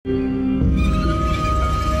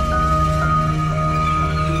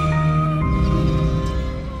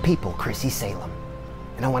Chrissy, Salem,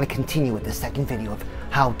 and I want to continue with the second video of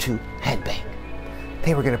how to headbang.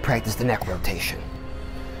 Today we're going to practice the neck rotation.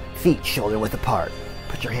 Feet shoulder width apart.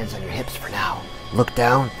 Put your hands on your hips for now. Look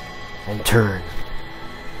down and turn.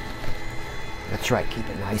 That's right, keep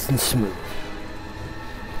it nice and smooth.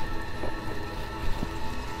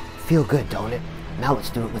 Feel good, don't it? Now let's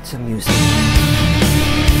do it with some music.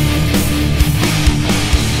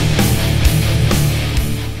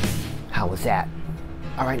 How was that?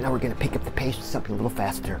 Alright, now we're going to pick up the pace with something a little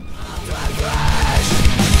faster.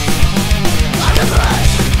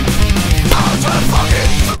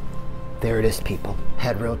 There it is, people.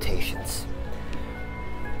 Head rotations.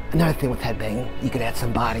 Another thing with headbanging, you could add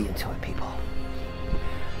some body into it, people.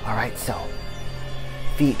 Alright, so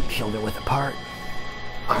feet shoulder width apart,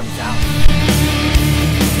 arms out.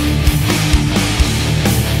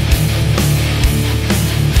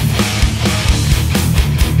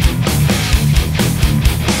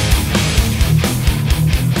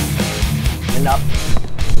 And up.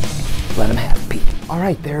 Let them have it, people.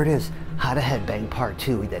 Alright, there it is. How to headbang part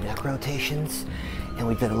 2. We did neck rotations and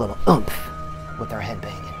we did a little oomph with our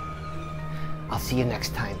headbanging. I'll see you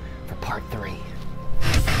next time for part 3.